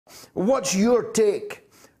What's your take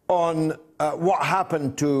on what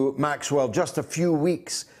happened to Maxwell just a few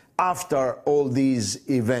weeks after all these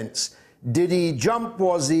events? Did he jump?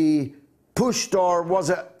 Was he pushed, or was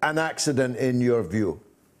it an accident in your view?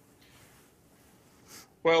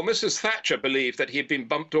 Well, Mrs. Thatcher believed that he had been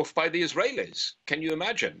bumped off by the Israelis. Can you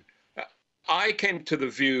imagine? I came to the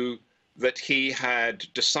view that he had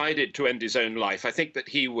decided to end his own life. I think that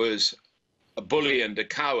he was a bully and a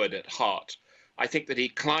coward at heart. I think that he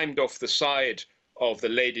climbed off the side of the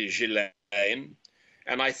Lady Ghislaine,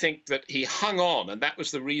 and I think that he hung on, and that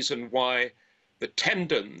was the reason why the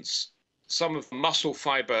tendons, some of the muscle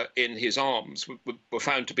fiber in his arms were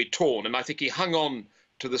found to be torn, and I think he hung on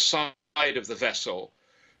to the side of the vessel,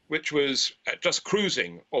 which was just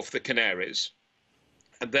cruising off the Canaries.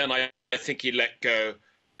 And then I think he let go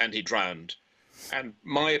and he drowned. And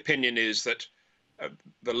my opinion is that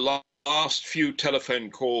the last few telephone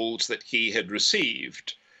calls that he had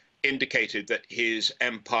received indicated that his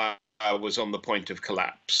empire was on the point of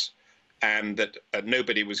collapse and that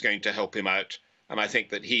nobody was going to help him out. And I think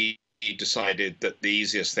that he decided that the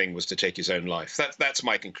easiest thing was to take his own life. That's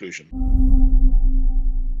my conclusion.